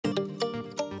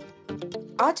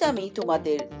আজ আমি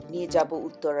তোমাদের নিয়ে যাব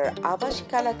উত্তরার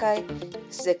আবাসিক এলাকায়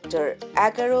sector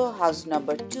 11 house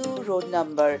number 2 road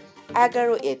number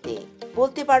 11 এতে।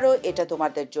 বলতে পারো এটা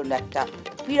তোমাদের জন্য একটা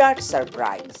বিরাট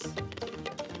সারপ্রাইজ।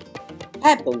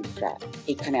 হ্যাঁ বন্ধুরা,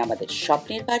 এখানে আমাদের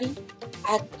স্বপ্নের বাড়ি,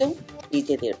 একদম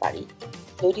নিজেদের বাড়ি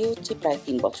তৈরি হচ্ছে প্রায়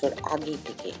 3 বছর আগে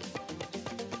থেকে।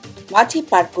 মাঝে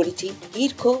পার করেছি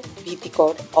দীর্ঘ,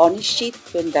 ভীতিকর, অনিশ্চিত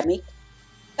প্যান্ডামিক।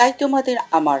 তাই তোমাদের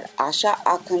আমার আশা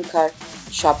আকাঙ্ক্ষার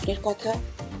স্বপ্নের কথা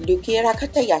লুকিয়ে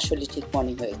রাখাটাই আসলে ঠিক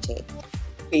মনে হয়েছে।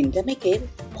 প্যান্ডামিকের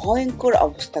ভয়ঙ্কর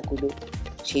অবস্থাগুলো,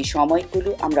 সেই সময়গুলো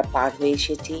আমরা পার হয়ে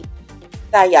এসেছি,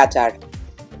 তাই আজ আর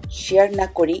শেয়ার না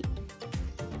করি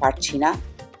পারছি না।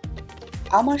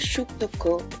 আমার সুখ দুঃখ,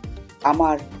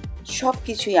 আমার সব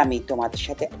কিছুই আমি তোমাদের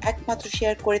সাথে একমাত্র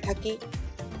শেয়ার করে থাকি।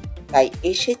 তাই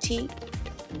এসেছি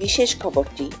বিশেষ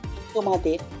খবরটি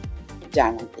তোমাদের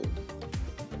জানাতে।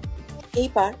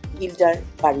 এইবার বিল্ডার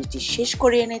বাড়িটি শেষ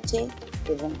করে এনেছে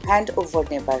এবং হ্যান্ড ওভার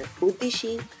নেবার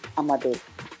উদ্দেশ্যেই আমাদের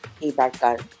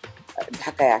এইবারকার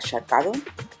ঢাকায় আসার কারণ।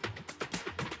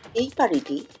 এই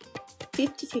বাড়িটি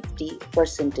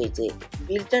 50-50%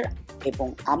 বিল্ডার এবং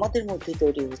আমাদের মধ্যে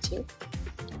তৈরি হয়েছে।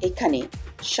 এখানে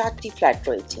 7টি ফ্ল্যাট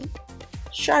রয়েছে,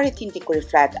 3.5 করে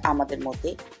ফ্ল্যাট আমাদের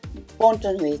মধ্যে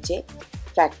বন্টন হয়েছে।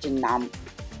 ফ্ল্যাটটির নাম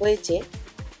হয়েছে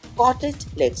কটেজ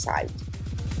লেক সাইড।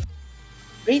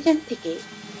 ব্রিটেন থেকে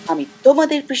আমি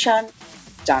তোমাদের প্রশান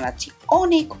জানাচ্ছি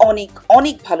অনেক অনেক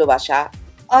অনেক ভালোবাসা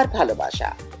আর ভালোবাসা।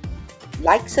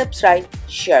 লাইক, সাবস্ক্রাইব,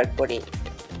 শেয়ার করে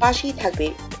পাশেই থাকবে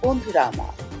বন্ধুরা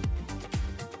আমার।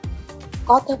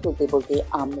 কথা বলতে বলতে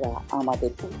আমরা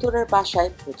আমাদের উত্তরার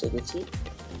বাসায় পৌঁছে গেছি।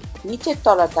 নিচের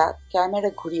তলাটা ক্যামেরা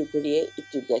ঘুরিয়ে ঘুরিয়ে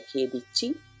একটু দেখিয়ে দিচ্ছি।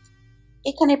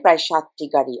 এখানে প্রায় 7টি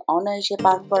গাড়ি অনায়াসে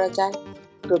পার্ক করা যায়।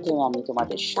 প্রথমে আমি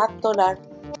তোমাদের 7 তলার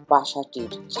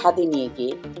বাসাটির ছাদে নিয়ে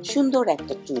গিয়ে সুন্দর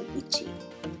একটা ট্যুর দিচ্ছি।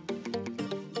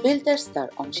 বিল্ডার্স তার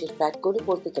অংশের ফ্ল্যাটগুলো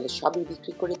বলতে গেলে সবই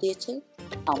বিক্রি করে দিয়েছে।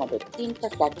 আমাদের 3টা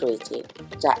ফ্ল্যাট রয়েছে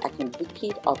যা এখন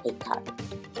বিক্রির অপেক্ষায়।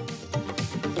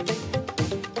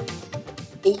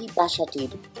 এই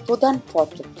বাসাটির প্রধান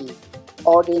ফটকটি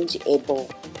অরেঞ্জ এবং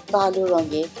কালো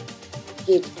রঙের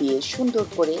গেট দিয়ে সুন্দর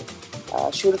করে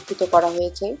সুরক্ষিত করা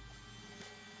হয়েছে।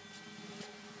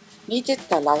 নিচের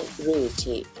তলায়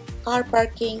রয়েছে কার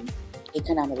পার্কিং।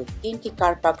 এখানে আমাদের 3টি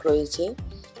কার পার্ক রয়েছে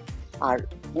আর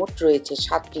মোট রয়েছে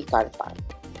 7টি কার পার্ক।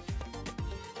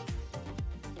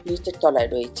 নিচের তলায়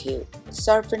রয়েছে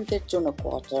সার্ভেন্টের জন্য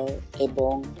কোয়ার্টার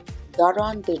এবং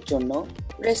দারোয়ানদের জন্য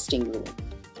রেস্টিং রুম।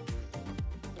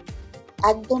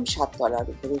 একদম 7 তলার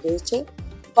উপরে রয়েছে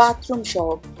বাথরুম সহ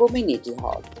কমিউনিটি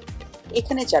হল।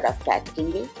 এখানে যারা ফ্ল্যাট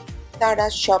কিনবে তারা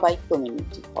সবাই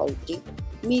কমিউনিটি হলটি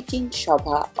মিটিং,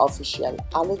 সভা, অফিসিয়াল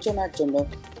আলোচনার জন্য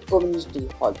কমিউনিটি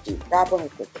হলটি ব্যবহার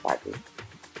করতে পারবে।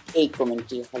 এই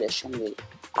কমিউনিটি হলের সঙ্গে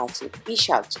আছে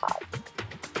বিশাল ছাদ।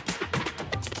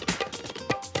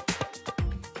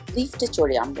 লিফটে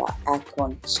চড়ে আমরা এখন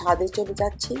ছাদে চলে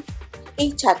যাচ্ছি।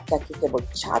 এই ছাদটাকে কেবল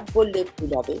ছাদ বললে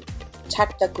ভুল হবে।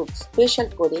 ছাদটা খুব স্পেশাল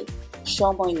করে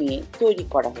সময় নিয়ে তৈরি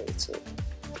করা হয়েছে।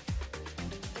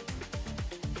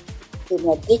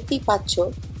 তোমরা দেখতেই পাচ্ছ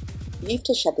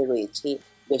লিফটের সাথে রয়েছে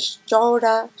বেশ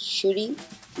চওড়া সিঁড়ি,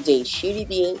 যেই সিঁড়ি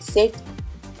দিয়ে সেফ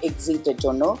এক্সিটের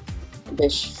জন্য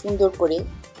বেশ সুন্দর করে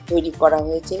তৈরি করা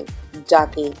হয়েছে,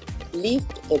 যাতে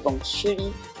লিফট এবং সিঁড়ি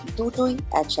দুটোই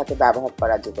একসাথে ব্যবহার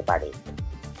করা যেতে পারে।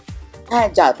 হ্যাঁ,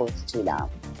 যা বলছিলাম,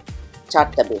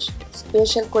 ছাদটা বেশ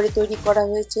স্পেশাল করে তৈরি করা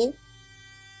হয়েছে।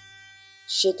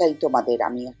 সেটাই তোমাদের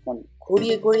আমি এখন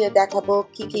ঘুরিয়ে ঘুরিয়ে দেখাবো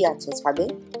কি কি আছে ছাদে।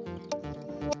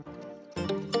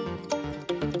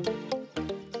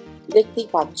 দেখতেই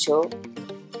পাচ্ছ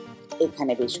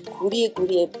এখানে বেশ ঘুরিয়ে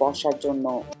ঘুরিয়ে বসার জন্য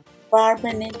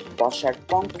পার্মানেন্ট বসার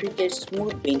কংক্রিটের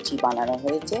স্মুথ বেঞ্চি বানানো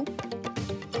হয়েছে।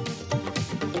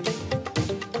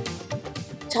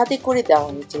 ছাদে করে দেওয়া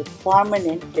হয়েছে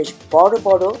পার্মানেন্ট বেশ বড়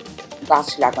বড় গাছ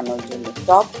লাগানোর জন্য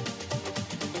টব।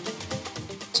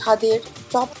 ছাদের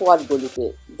টপ ওয়ালগুলিতে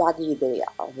লাগিয়ে দেওয়া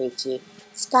হয়েছে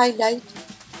স্কাইলাইট,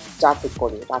 যাতে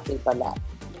করে রাতের বেলা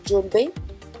জ্বলবে।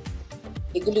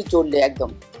 এগুলি জ্বললে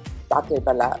একদম রাতের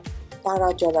বেলা তারা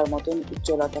জ্বলার মতন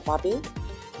উজ্জ্বলতা পাবে,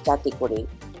 যাতে করে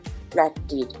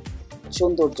ফ্ল্যাটটির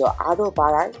সৌন্দর্য আরো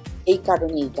বাড়ায়। এই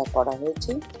কারণে এটা করা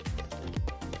হয়েছে।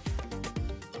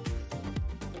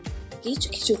 কিছু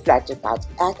কিছু ফ্ল্যাটের কাজ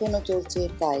এখনো চলছে,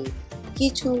 তাই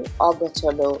কিছু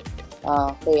অগোছালো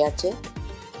হয়ে আছে।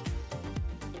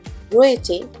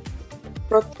 রয়েছে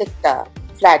প্রত্যেকটা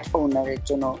ফ্ল্যাট ওনারের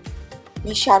জন্য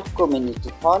বিশাল কমিউনিটি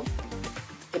হল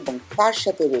এবং তার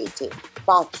সাথে রয়েছে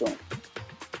বাথরুম।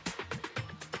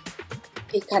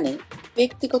 এখানে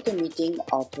ব্যক্তিগত মিটিং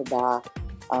অথবা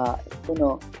কোনো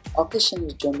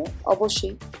অকেশনের জন্য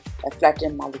অবশ্যই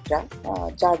ফ্ল্যাটের মালিকরা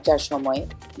যার যার সময়ে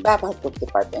ব্যবহার করতে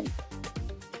পারবেন।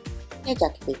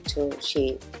 যাকে দেখছো সে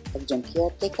একজন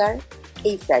কেয়ারটেকার,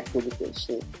 এই ফ্ল্যাটগুলিতে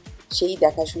সেই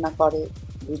দেখাশোনা করে,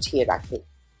 গুছিয়ে রাখে।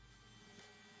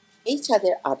 এই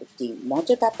ছাদের আরেকটি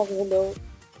মজার ব্যাপার হলো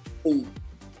এই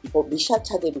বিশাল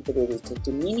ছাদের উপরে রয়েছে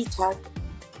একটি মিনি ছাদ।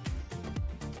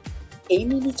 এই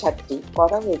মিনি ছাদটি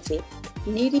করা হয়েছে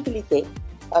নিরিবিলিতে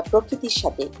প্রকৃতির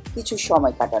সাথে কিছু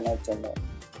সময় কাটানোর জন্য।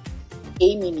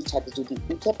 এই মিনি ছাদে যদি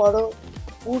উঠে পড়ো,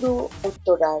 পুরো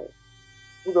উত্তরার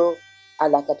পুরো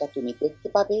এলাকাটা তুমি দেখতে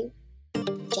পাবে,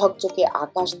 ঝকঝকে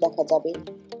আকাশ দেখা যাবে।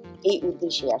 এই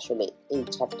উদ্দেশ্যে আসলে এই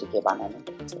ছাদটিকে বানানো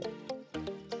হয়েছে।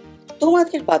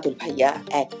 তোমাদের বাদল ভাইয়া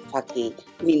এক ফাঁকে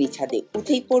মিনি ছাদে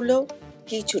উঠেই পড়লো,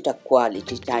 কিছুটা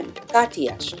কোয়ালিটি টাইম কাটিয়ে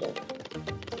আসলো।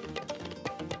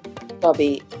 তবে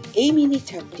এই মিনি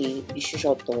ছাদটির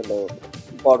বিশেষত্ব হলো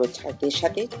বড় ছাদের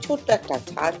সাথে ছোট্ট একটা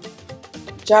ছাদ।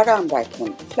 যারা আমরা এখন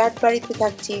ফ্ল্যাট বাড়িতে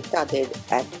থাকছি তাদের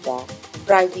একটা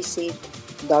প্রাইভেসির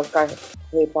দরকার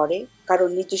হয়ে পড়ে, কারণ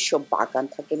নিজস্ব বাগান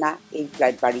থাকে না এই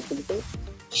ফ্ল্যাট বাড়িগুলিতে,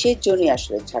 সেজন্যই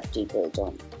আসলে ছাদটির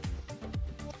প্রয়োজন।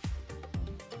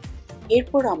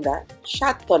 এরপর আমরা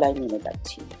 7 তলায় নেমে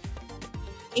যাচ্ছি।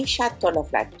 এই 7 তলা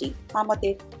ফ্ল্যাটটি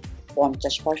আমাদের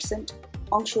 50%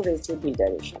 অংশ রয়েছে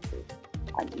বিল্ডারের সাথে,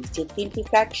 আর নিচের 3টি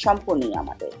ফ্ল্যাট সম্পূর্ণই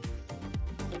আমাদের।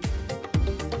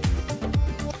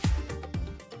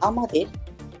 আমাদের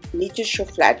নিজস্ব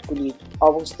ফ্ল্যাটগুলির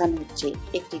অবস্থান হচ্ছে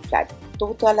একটি ফ্ল্যাট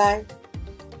দোতলায়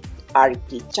আর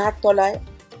একটি 4 তলায়,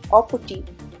 অপরটি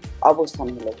অবস্থান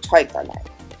হলো 6 তলায়।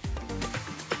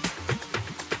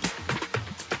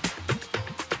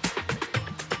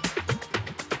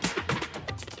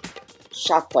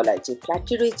 সাত তলায় যে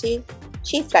ফ্ল্যাটটি রয়েছে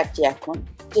সেই ফ্ল্যাটটি এখন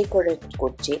ডেকোরেট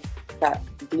করছে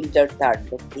বিল্ডার তার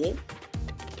লোক দিয়ে।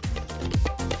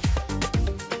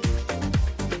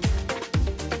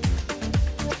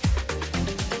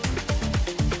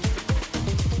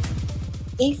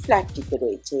 এই ফ্ল্যাটটিতে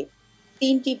রয়েছে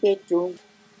 3টি বেডরুম,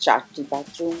 4টি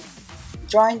বাথরুম,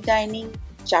 জয়েন্ট ডাইনিং,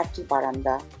 4টি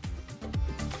বারান্দা।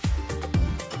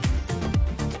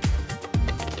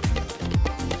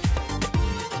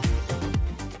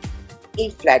 এই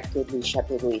ফ্ল্যাটগুলির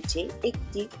সাথে রয়েছে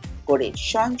একটি করে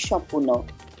স্বয়ংসম্পূর্ণ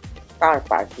কার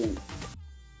পার্কিং।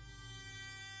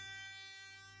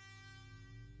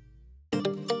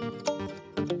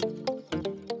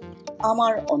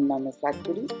 আমার অন্যান্য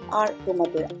ফ্ল্যাটগুলি আর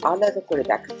তোমাদের আলাদা করে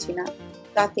দেখাচ্ছি না,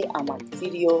 তাতে আমার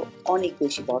ভিডিও অনেক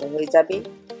বেশি বড় হয়ে যাবে।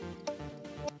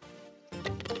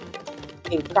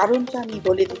 এর কারণটা আমি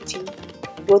বলে দিচ্ছি,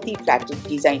 প্রতি ফ্ল্যাটের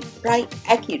ডিজাইন প্রায়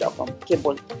একই রকম,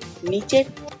 কেবল নিচের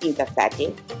 3টা ফ্ল্যাটে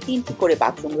 3টি করে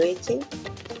বাথরুম রয়েছে।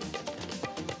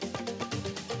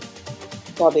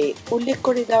 তবে উল্লেখ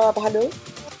করে দেওয়া ভালো,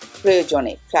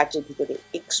 প্রয়োজনে ফ্ল্যাটের ভিতরে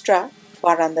এক্সট্রা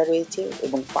বারান্দা রয়েছে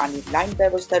এবং পানির লাইন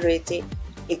ব্যবস্থা রয়েছে।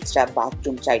 এক্সট্রা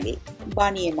বাথরুম চাইলে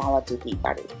বানিয়ে নেওয়া যেতেই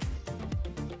পারে।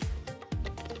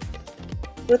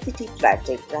 প্রতিটি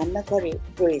ফ্ল্যাটের রান্নাঘরে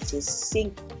রয়েছে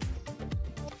সিঙ্ক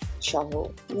সহ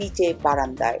নিচে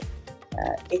বারান্দায়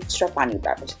এক্সট্রা পানির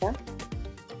ব্যবস্থা।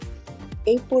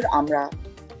 এরপর আমরা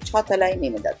 6 তলায়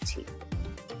নেমে যাচ্ছি।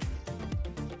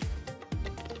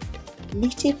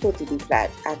 নিচের প্রতিটি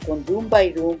ফ্ল্যাট এখন রুম বাই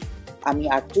রুম, আমি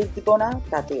আর ট্যুর দিব না,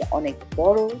 তাতে অনেক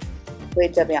বড়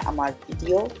হয়ে যাবে আমার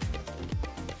ভিডিও।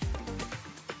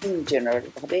 ইন জেনারেল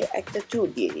ভাবে একটা ট্যুর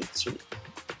দিয়ে দিচ্ছি।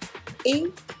 এই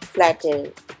ফ্ল্যাটের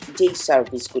যেই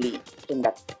সার্ভিসগুলি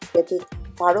তোমরা পেতে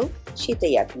পারো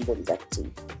সেটাই এখন বলে যাচ্ছি।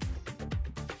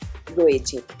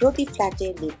 রয়েছে প্রতি ফ্ল্যাটে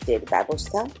লিফটের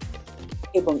ব্যবস্থা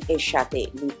এবং এর সাথে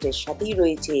লিফটের সাথেই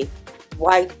রয়েছে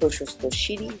ওয়াইড প্রশস্ত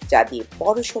সিঁড়ি, যা দিয়ে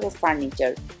বড়সড়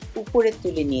ফার্নিচার উপরে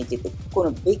তুলে নিয়ে যেতে কোনো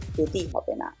বেগ পেতেই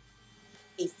হবে না।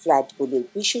 এই ফ্ল্যাটগুলির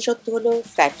বিশেষত্ব হলো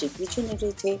ফ্ল্যাটটির পিছনে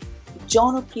রয়েছে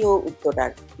জনপ্রিয়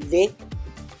উত্তরার লেক,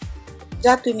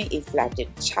 যা তুমি এই ফ্ল্যাটের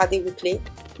ছাদে উঠলে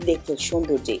লেকের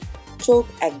সৌন্দর্যে চোখ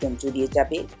একদম জুড়িয়ে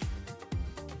যাবে।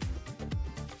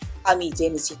 আমি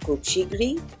জেনেছি খুব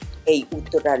শীঘ্রই এই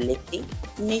উত্তরার লেকটি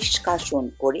নিষ্কাশন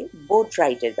করে বোট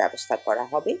রাইডের ব্যবস্থা করা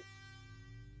হবে।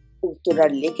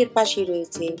 উত্তরার লেকের পাশে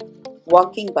রয়েছে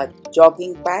ওয়াকিং বা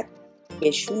জগিং প্যাথ,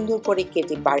 বেশ সুন্দর করে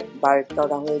কেটে বার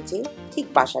করা হয়েছে ঠিক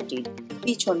বাসাটির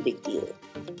পিছন দিক দিয়ে।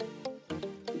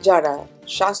 যারা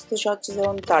স্বাস্থ্য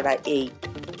সচেতন তারা এই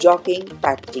জগিং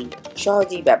প্যাথটি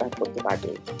সহজেই ব্যবহার করতে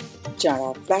পারবে। যারা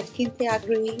ফ্ল্যাট কিনতে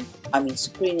আগ্রহী, আমি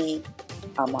স্ক্রিনে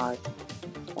আমার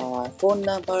ফোন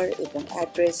নাম্বার এবং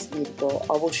অ্যাড্রেস লিখব,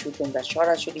 অবশ্যই তোমরা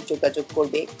সরাসরি যোগাযোগ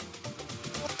করবে।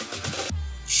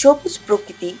 সবুজ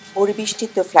প্রকৃতি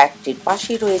পরিবেষ্টিত ফ্ল্যাটটির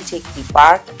পাশে রয়েছে একটি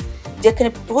পার্ক, যেখানে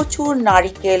প্রচুর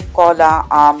নারিকেল, কলা,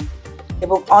 আম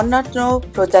এবং অন্যান্য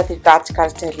প্রজাতির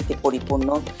গাছগাছালিতে পরিপূর্ণ।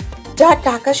 যা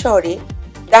ঢাকা শহরে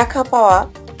দেখা পাওয়া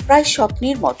প্রায়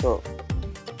স্বপ্নের মতো।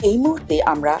 এই মুহূর্তে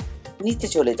আমরা নিচে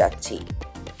চলে যাচ্ছি।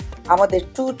 আমাদের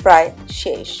ট্যুর প্রায়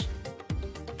শেষ।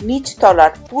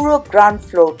 নিচতলার পুরো গ্রাউন্ড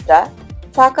ফ্লোরটা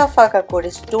ফাঁকা ফাঁকা করে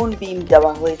স্টোন বিম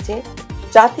দেওয়া হয়েছে,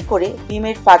 যাতে করে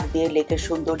বিমের ফাঁক দিয়ে লেকের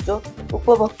সৌন্দর্য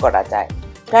উপভোগ করা যায়।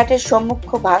 ফ্ল্যাটের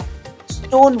সম্মুখভাগ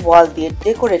স্টোন ওয়াল দিয়ে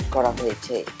ডেকোরেট করা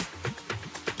হয়েছে।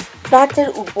 ফ্ল্যাটের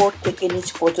উপর থেকে নিচ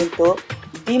পর্যন্ত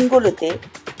বিমগুলোতে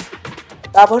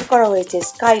ব্যবহার করা হয়েছে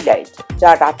স্কাইলাইট, যা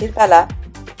রাতের বেলা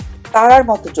তারার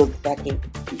মতো জ্বলতে থাকে,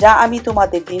 যা আমি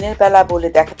তোমাদের দিনের বেলা বলে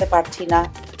দেখাতে পারছি না,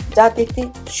 যা দেখতে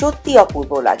সত্যি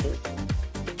অপূর্ব লাগে।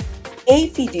 এই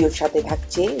ভিডিওর সাথে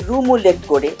থাকছে রুম উল্লেখ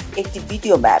করে একটি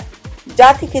ভিডিও ম্যাপ, যা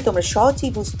থেকে তোমরা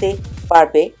সহজেই বুঝতে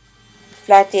পারবে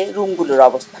ফ্ল্যাটে রুমগুলোর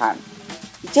অবস্থান।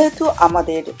 যেহেতু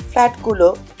আমাদের ফ্ল্যাটগুলো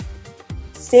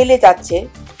সেলে যাচ্ছে,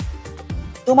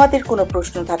 তোমাদের কোনো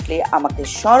প্রশ্ন থাকলে আমাকে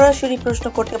সরাসরি প্রশ্ন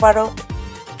করতে পারো,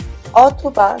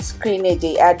 অথবা স্ক্রিনে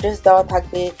যে অ্যাড্রেস দেওয়া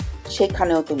থাকবে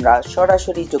সেখানেও তোমরা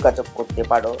সরাসরি যোগাযোগ করতে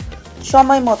পারো।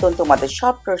 সময় মতন তোমাদের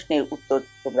সব প্রশ্নের উত্তর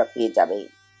তোমরা পেয়ে যাবে।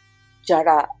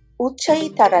 যারা উৎসাহী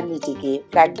তারা নিজেকে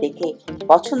ফ্ল্যাট দেখে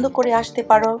পছন্দ করে আসতে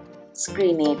পারো।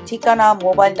 স্ক্রিনে ঠিকানা,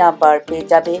 মোবাইল নাম্বার পেয়ে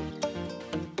যাবে।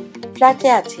 ফ্ল্যাটে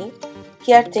আছে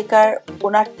কেয়ারটেকার,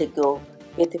 ওনার থেকেও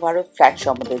পেতে পারো ফ্ল্যাট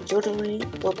সম্বন্ধে জরুরি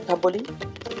তথ্যাবলী।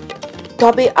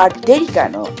 তবে আর দেরি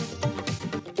কেন,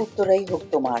 উত্তরাই হোক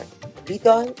তোমার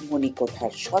হৃদয়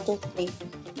মণিকোঠার সযত্নে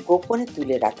গোপনে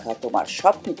তুলে রাখা তোমার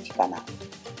স্বপ্নের ঠিকানা।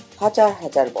 হাজার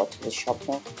হাজার বছরের স্বপ্ন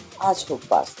আজ হোক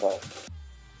বাস্তব।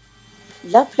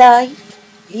 Love life,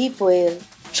 live well,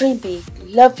 dream big,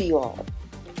 love you all.